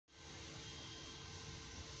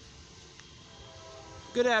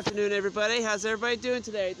Good afternoon, everybody. How's everybody doing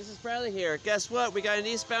today? This is Bradley here. Guess what? We got an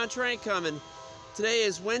eastbound train coming. Today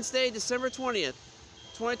is Wednesday, December 20th,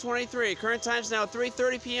 2023. Current time's now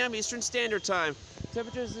 3:30 p.m. Eastern Standard Time.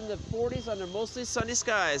 Temperatures in the 40s under mostly sunny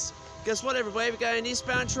skies. Guess what, everybody? We got an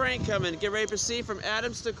eastbound train coming. Get ready to proceed from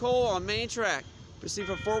Adams to Cole on main track. Proceed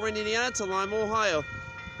from Fort Wayne, Indiana to Lima, Ohio.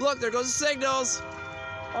 Look, there goes the signals.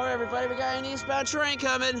 All right, everybody, we got an eastbound train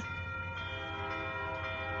coming.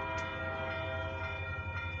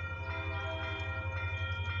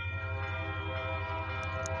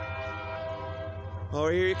 Oh,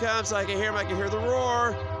 here he comes. I can hear him. I can hear the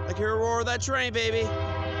roar. I can hear the roar of that train, baby.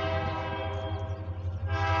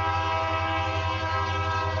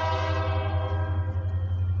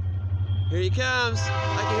 Here he comes.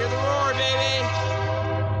 I can hear the roar, baby.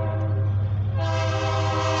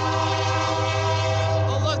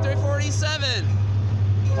 Oh, look, 347.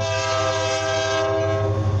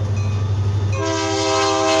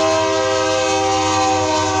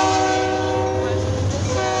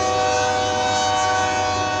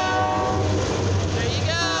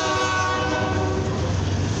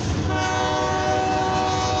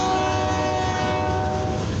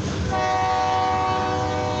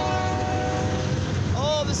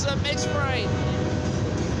 This is a mixed freight.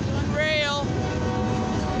 Doing rail.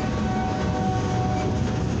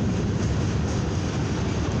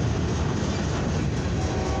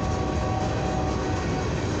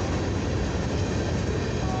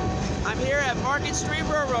 I'm here at Market Street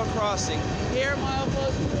Railroad Crossing. Here,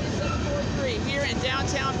 milepost 2743. Here in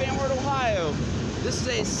downtown Van Wert, Ohio. This is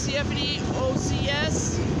a CFE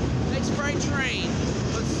OCS mixed freight train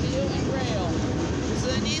with steel and rail. This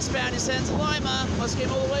is an eastbound. It's heading to Lima. Must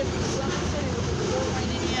came all the way from the Summit City, which is Fort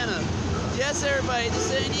Wayne, Indiana. Yes, everybody,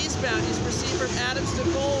 this is an eastbound. Just proceed from Adams to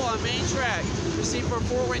Cole on main track. Proceed from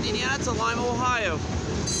Fort Wayne, Indiana to Lima, Ohio.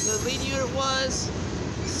 The lead unit was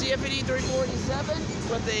CFE 3487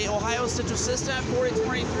 with the Ohio Central System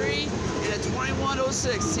 4023 and a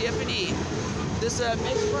 2106 CFE. This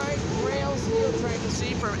mixed freight rail steel train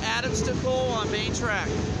proceed from Adams to Cole on main track.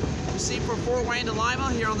 Proceed from Fort Wayne to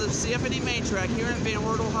Lima here on the CFE main track here in Van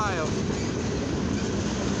Wert, Ohio.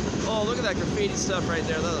 Oh, look at that graffiti stuff right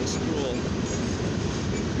there. That looks cool.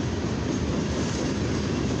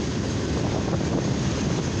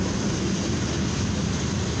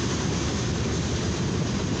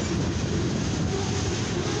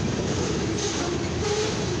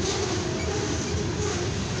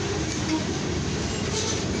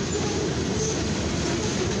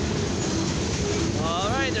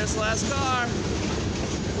 There's the last car.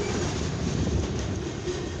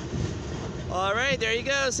 All right, there you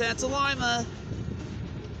go, Santa Lima.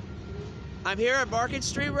 I'm here at Market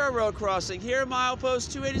Street Railroad Crossing, here at milepost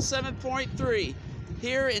 287.3,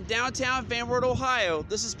 here in downtown Van Wert, Ohio.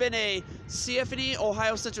 This has been a CFE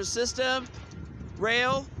Ohio Central System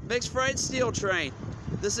rail mixed freight steel train.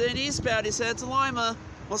 This is an eastbound. He's headed to Lima.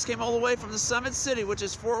 Almost came all the way from the Summit City, which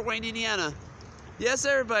is Fort Wayne, Indiana. Yes,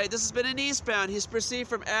 everybody, this has been an eastbound. He's proceed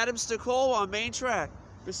from Adams to Cole on main track.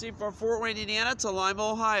 Proceed from Fort Wayne, Indiana to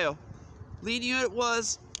Lima, Ohio. Lead unit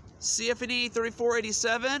was CFE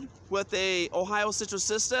 3487 with a Ohio Central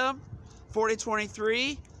System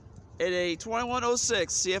 4023 and a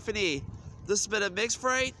 2106 CFE. This has been a mixed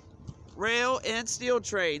freight, rail, and steel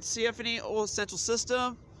train. CFE Ohio Central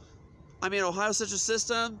System.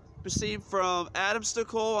 Proceed from Adams to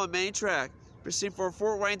Cole on main track. Proceed from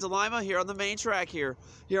Fort Wayne to Lima here on the main track here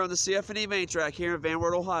on the CFE main track here in Van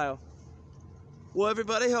Wert, Ohio. Well,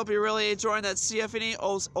 everybody, hope you're really enjoying that CFE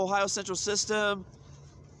Ohio Central System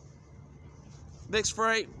mixed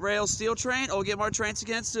freight rail steel train. I'll get more trains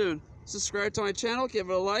again soon. Subscribe to my channel, give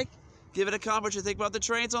it a like, give it a comment what you think about the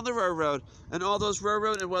trains on the railroad. And all those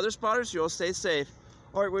railroad and weather spotters, you all stay safe.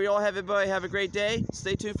 All right, we all have everybody have a great day.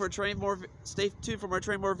 Stay tuned for more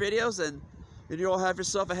train more videos, and you all have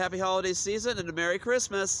yourself a happy holiday season and a Merry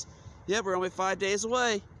Christmas. Yeah, we're only 5 days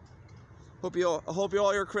away. I hope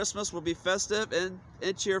all your Christmas will be festive and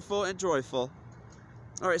cheerful and joyful.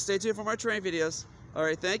 All right, stay tuned for more train videos. All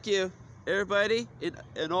right, thank you. Everybody,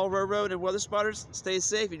 and all railroad and weather spotters, stay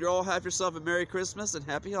safe, and you all have yourself a Merry Christmas and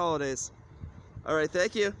happy holidays. All right,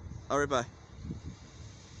 thank you. All right, bye.